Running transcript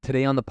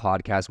Today on the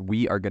podcast,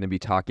 we are going to be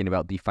talking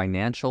about the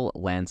financial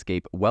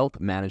landscape, wealth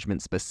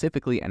management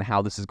specifically, and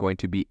how this is going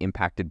to be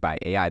impacted by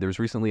AI. There was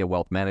recently a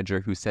wealth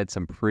manager who said he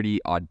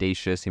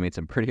made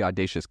some pretty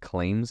audacious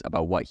claims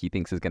about what he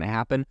thinks is going to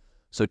happen.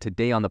 So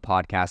today on the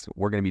podcast,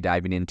 we're going to be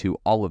diving into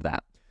all of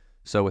that.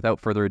 So without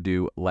further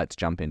ado, let's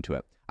jump into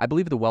it. I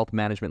believe the wealth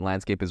management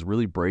landscape is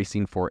really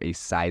bracing for a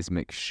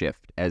seismic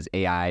shift as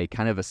AI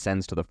kind of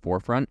ascends to the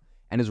forefront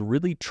and is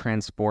really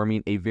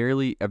transforming a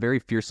very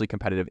fiercely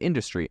competitive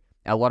industry.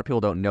 A lot of people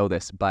don't know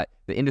this, but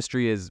the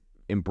industry is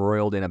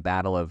embroiled in a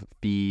battle of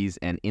fees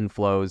and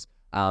inflows.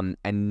 And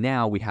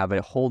now we have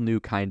a whole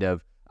new kind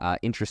of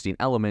interesting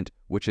element,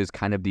 which is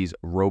kind of these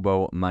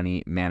robo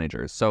money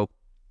managers. So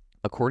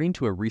according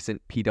to a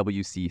recent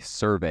PwC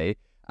survey,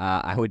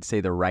 I would say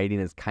the writing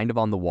is kind of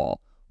on the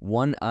wall.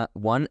 One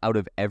out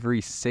of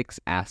every 6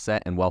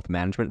 asset and wealth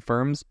management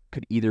firms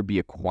could either be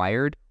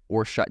acquired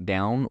or shut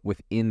down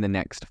within the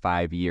next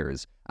 5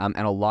 years. And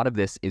a lot of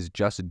this is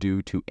just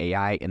due to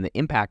AI and the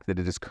impact that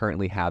it is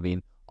currently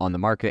having on the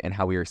market and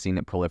how we are seeing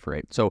it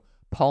proliferate. So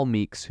Paul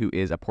Meeks, who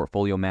is a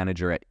portfolio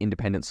manager at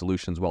Independent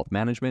Solutions Wealth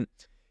Management,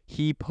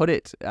 he put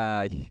it,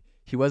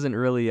 he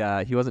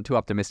wasn't too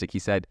optimistic. He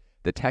said,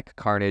 the tech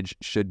carnage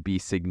should be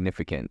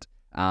significant.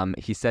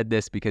 He said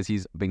this because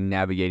he's been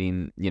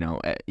navigating,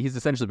 he's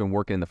essentially been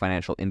working in the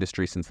financial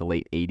industry since the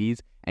late 80s,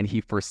 and he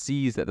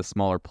foresees that the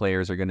smaller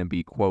players are going to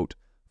be, quote,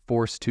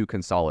 forced to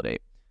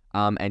consolidate.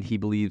 And he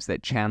believes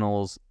that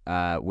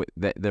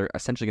that they're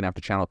essentially going to have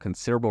to channel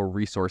considerable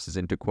resources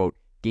into, quote,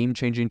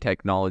 game-changing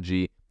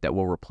technology that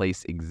will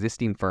replace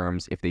existing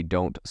firms if they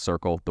don't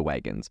circle the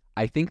wagons.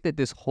 I think that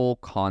this whole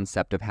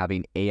concept of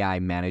having AI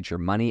manage your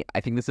money, I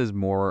think this is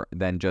more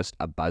than just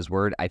a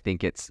buzzword. I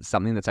think it's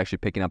something that's actually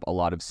picking up a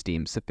lot of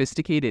steam.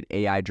 Sophisticated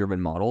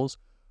AI-driven models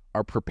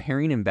are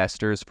preparing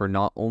investors for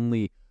not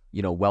only,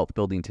 wealth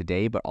building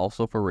today, but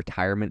also for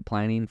retirement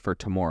planning for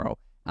tomorrow.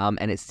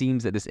 And it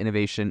seems that this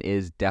innovation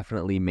is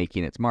definitely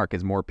making its mark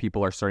as more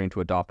people are starting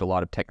to adopt a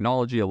lot of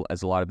technology,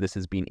 as a lot of this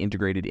is being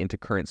integrated into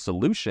current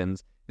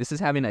solutions. This is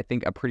having, I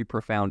think, a pretty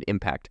profound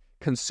impact.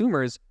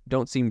 Consumers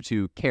don't seem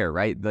to care,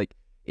 right? Like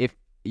if,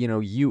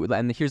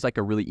 and here's like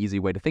a really easy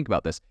way to think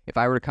about this. If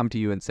I were to come to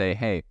you and say,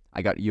 hey,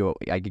 I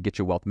could get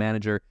you a wealth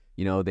manager,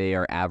 they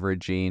are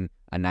averaging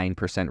a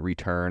 9%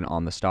 return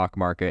on the stock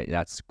market.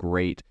 That's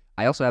great.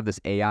 I also have this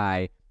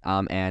AI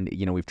and,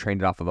 we've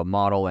trained it off of a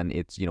model and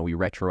it's, we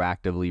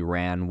retroactively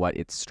ran what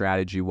its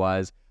strategy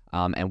was.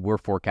 And we're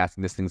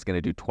forecasting this thing's going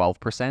to do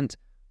 12%.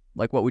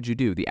 Like, what would you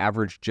do? The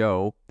average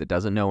Joe that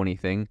doesn't know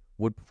anything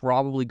would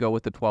probably go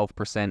with the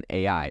 12%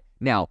 AI.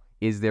 Now,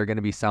 is there going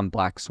to be some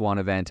black swan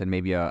event and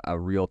maybe a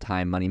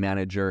real-time money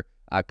manager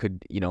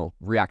could,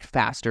 react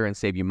faster and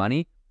save you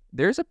money?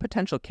 There's a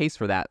potential case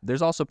for that.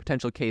 There's also a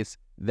potential case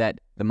that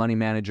the money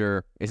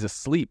manager is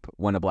asleep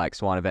when a black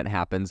swan event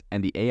happens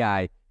and the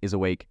AI is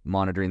awake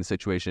monitoring the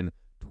situation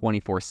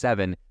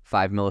 24/7,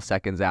 5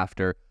 milliseconds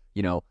after,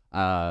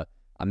 a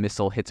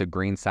missile hits a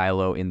grain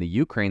silo in the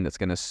Ukraine that's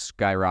going to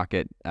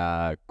skyrocket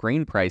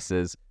grain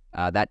prices.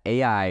 That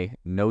AI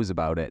knows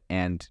about it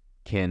and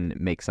can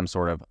make some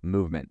sort of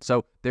movement.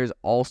 So there's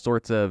all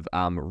sorts of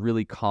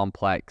really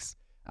complex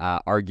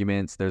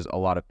arguments. There's a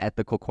lot of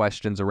ethical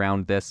questions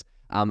around this.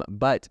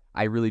 But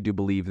I really do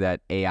believe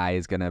that AI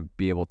is going to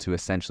be able to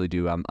essentially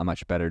do a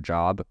much better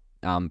job,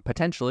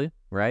 potentially,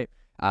 right?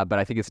 But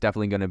I think it's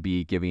definitely going to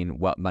be giving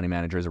money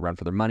managers a run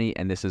for their money.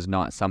 And this is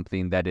not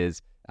something that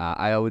is,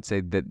 I would say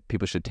that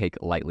people should take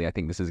lightly. I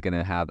think this is going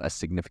to have a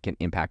significant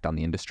impact on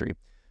the industry.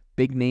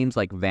 Big names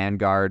like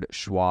Vanguard,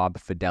 Schwab,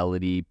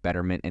 Fidelity,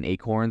 Betterment, and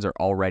Acorns are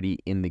already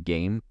in the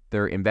game.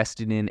 They're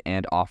investing in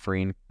and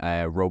offering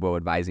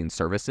robo-advising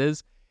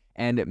services.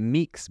 And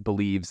Meeks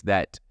believes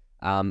that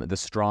the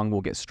strong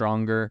will get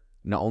stronger,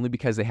 not only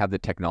because they have the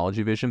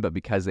technology vision, but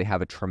because they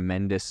have a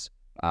tremendous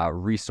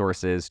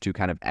resources to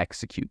kind of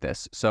execute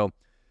this. So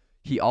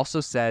he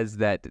also says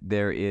that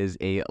there is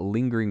a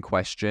lingering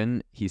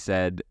question. He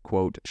said,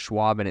 quote,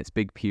 Schwab and its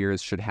big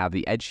peers should have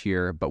the edge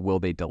here, but will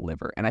they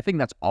deliver? And I think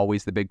that's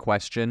always the big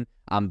question.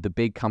 The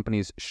big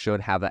companies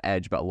should have the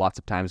edge, but lots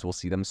of times we'll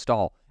see them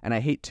stall. And I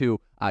hate to,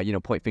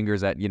 point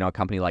fingers at, a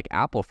company like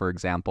Apple, for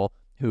example,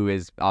 who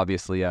is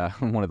obviously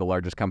one of the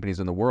largest companies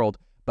in the world.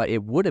 But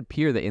it would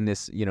appear that in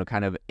this,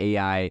 kind of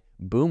AI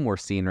boom we're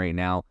seeing right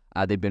now,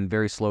 they've been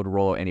very slow to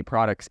roll out any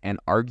products, and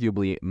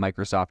arguably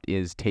Microsoft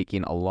is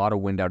taking a lot of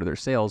wind out of their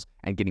sails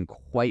and getting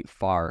quite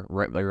far,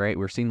 right?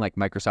 We're seeing like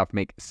Microsoft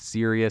make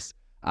serious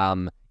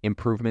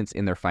improvements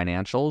in their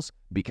financials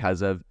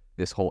because of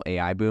this whole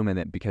AI boom, and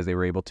that because they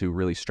were able to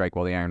really strike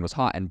while the iron was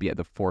hot and be at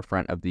the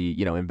forefront of the,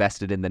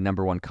 invested in the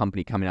number one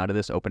company coming out of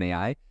this,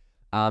 OpenAI.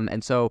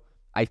 And so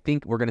I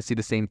think we're going to see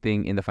the same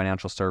thing in the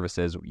financial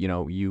services.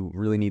 You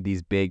really need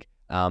these big,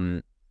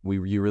 you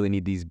really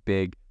need these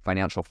big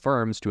financial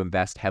firms to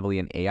invest heavily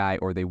in AI,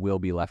 or they will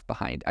be left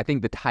behind. I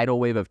think the tidal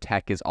wave of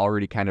tech is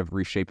already kind of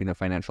reshaping the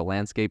financial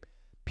landscape.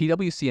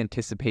 PwC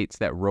anticipates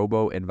that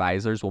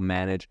robo-advisors will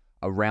manage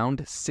around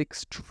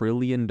 $6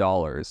 trillion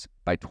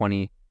by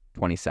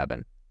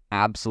 2027.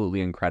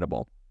 Absolutely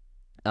incredible.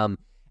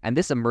 And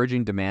this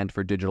emerging demand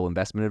for digital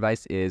investment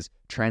advice is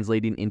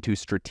translating into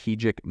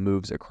strategic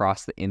moves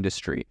across the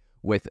industry,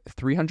 with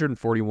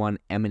 341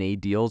 M&A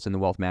deals in the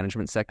wealth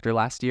management sector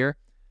last year.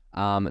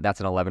 That's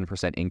an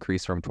 11%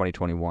 increase from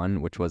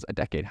 2021, which was a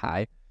decade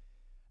high.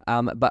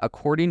 But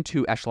according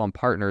to Echelon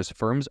Partners,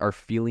 firms are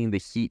feeling the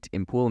heat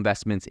in pool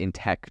investments in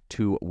tech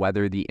to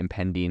weather the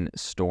impending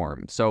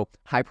storm. So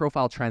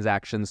high-profile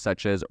transactions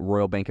such as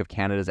Royal Bank of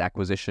Canada's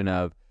acquisition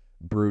of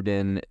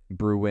Bruin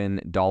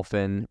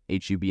Dolphin,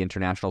 HUB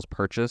International's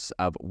purchase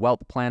of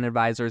Wealth Plan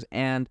Advisors,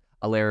 and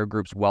Alera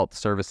Group's Wealth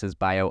Services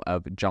buyout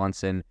of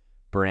Johnson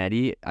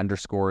Bernetti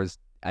underscores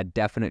a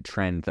definite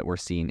trend that we're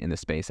seeing in the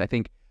space. I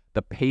think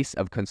the pace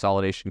of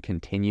consolidation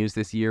continues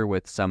this year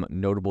with some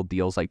notable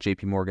deals like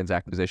JP Morgan's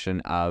acquisition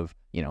of,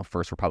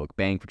 First Republic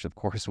Bank, which of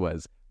course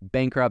was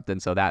bankrupt,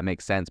 and so that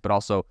makes sense, but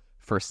also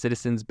First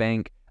Citizens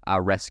Bank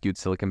rescued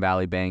Silicon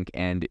Valley Bank,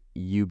 and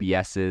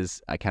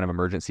UBS's kind of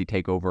emergency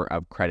takeover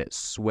of Credit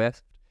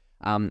Suisse.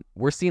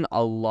 We're seeing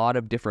a lot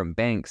of different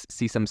banks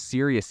see some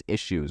serious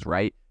issues,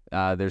 right?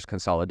 There's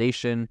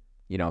consolidation,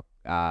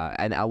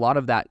 and a lot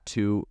of that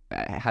too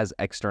has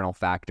external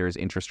factors,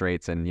 interest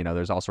rates, and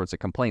there's all sorts of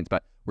complaints.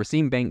 But we're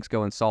seeing banks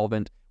go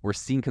insolvent. We're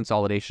seeing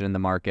consolidation in the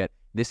market.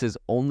 This is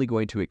only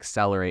going to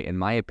accelerate, in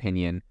my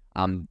opinion.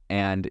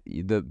 And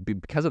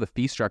because of the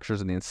fee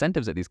structures and the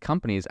incentives at these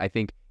companies, I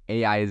think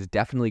AI is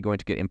definitely going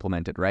to get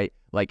implemented, right?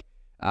 Like,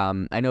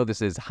 I know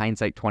this is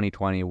hindsight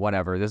 2020,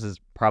 whatever. This is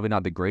probably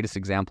not the greatest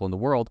example in the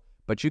world,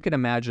 but you can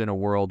imagine a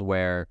world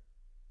where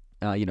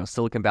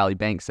Silicon Valley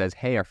Bank says,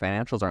 hey, our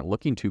financials aren't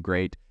looking too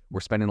great.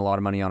 We're spending a lot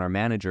of money on our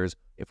managers.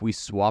 If we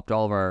swapped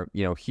all of our,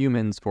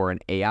 humans for an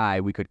AI,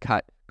 we could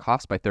cut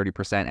costs by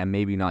 30% and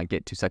maybe not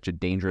get to such a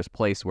dangerous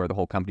place where the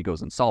whole company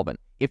goes insolvent.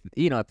 If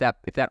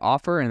that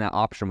offer and that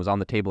option was on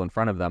the table in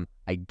front of them,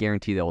 I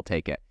guarantee they will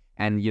take it.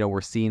 And,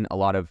 we're seeing a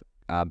lot of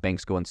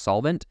banks go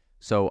insolvent.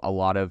 So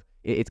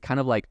it's kind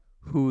of like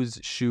whose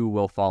shoe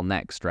will fall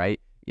next, right?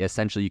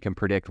 Essentially, you can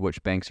predict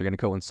which banks are going to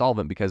go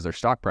insolvent because their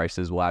stock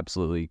prices will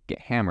absolutely get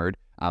hammered.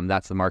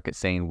 That's the market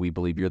saying, we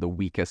believe you're the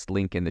weakest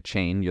link in the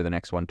chain. You're the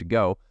next one to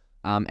go.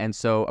 And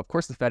so, of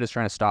course, the Fed is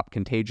trying to stop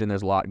contagion.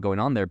 There's a lot going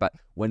on there. But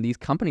when these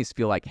companies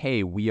feel like,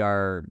 hey, we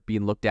are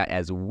being looked at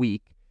as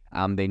weak,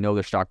 they know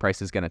their stock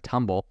price is going to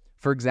tumble.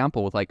 For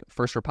example, with like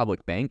First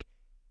Republic Bank,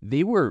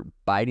 they were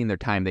biding their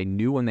time. They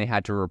knew when they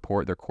had to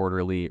report their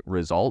quarterly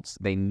results.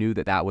 They knew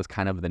that was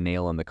kind of the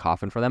nail in the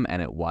coffin for them,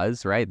 and it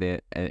was, right? They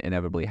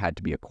inevitably had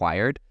to be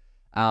acquired.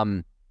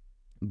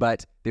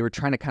 But they were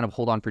trying to kind of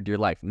hold on for dear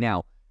life.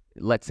 Now,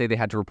 let's say they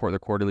had to report their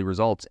quarterly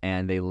results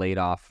and they laid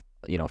off,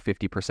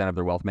 50% of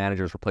their wealth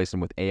managers, replaced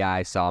them with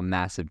AI, saw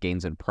massive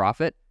gains in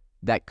profit.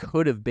 That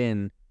could have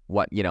been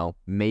what,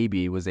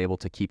 maybe was able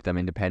to keep them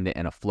independent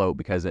and afloat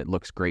because it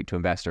looks great to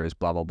investors,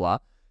 blah, blah, blah.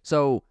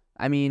 So,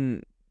 I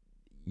mean,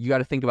 you got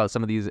to think about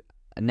some of these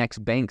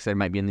next banks that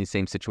might be in these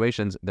same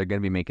situations. They're going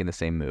to be making the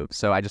same move.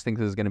 So I just think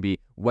this is going to be,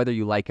 whether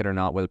you like it or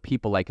not, whether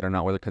people like it or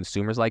not, whether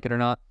consumers like it or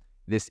not,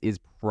 this is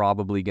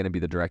probably going to be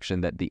the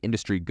direction that the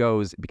industry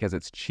goes because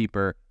it's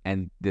cheaper,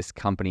 and this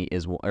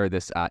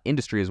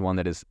industry is one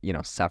that is,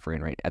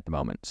 suffering right at the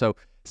moment. So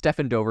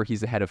Stephen Dover,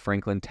 he's the head of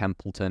Franklin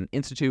Templeton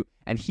Institute,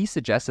 and he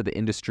suggests that the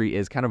industry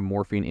is kind of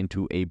morphing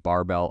into a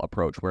barbell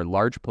approach where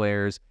large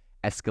players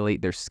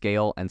escalate their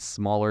scale and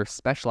smaller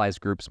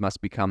specialized groups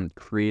must become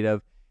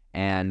creative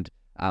and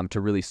to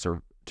really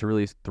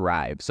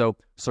thrive. So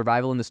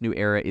survival in this new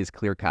era is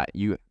clear cut.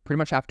 You pretty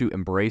much have to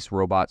embrace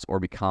robots or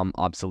become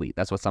obsolete.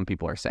 That's what some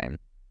people are saying.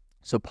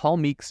 So Paul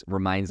Meeks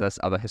reminds us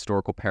of a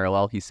historical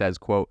parallel. He says,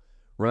 quote,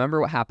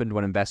 remember what happened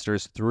when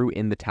investors threw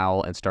in the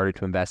towel and started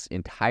to invest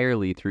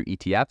entirely through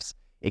ETFs?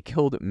 It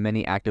killed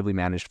many actively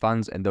managed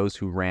funds and those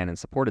who ran and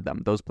supported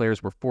them. Those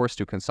players were forced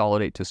to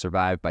consolidate to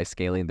survive by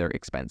scaling their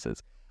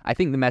expenses. I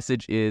think the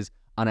message is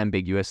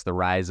unambiguous. The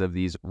rise of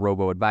these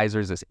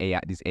robo-advisors, these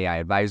AI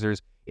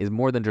advisors, is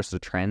more than just a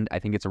trend. I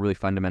think it's a really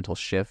fundamental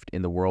shift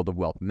in the world of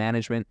wealth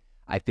management.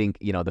 I think,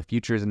 the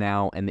future is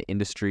now, and the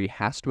industry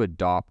has to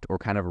adopt or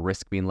kind of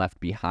risk being left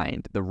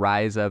behind. The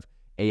rise of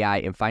AI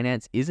in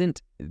finance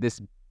isn't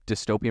this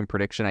dystopian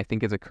prediction. I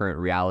think it's a current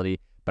reality,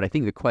 but I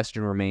think the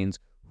question remains,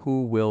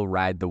 who will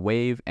ride the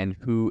wave and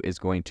who is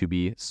going to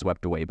be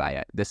swept away by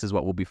it? This is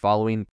what we'll be following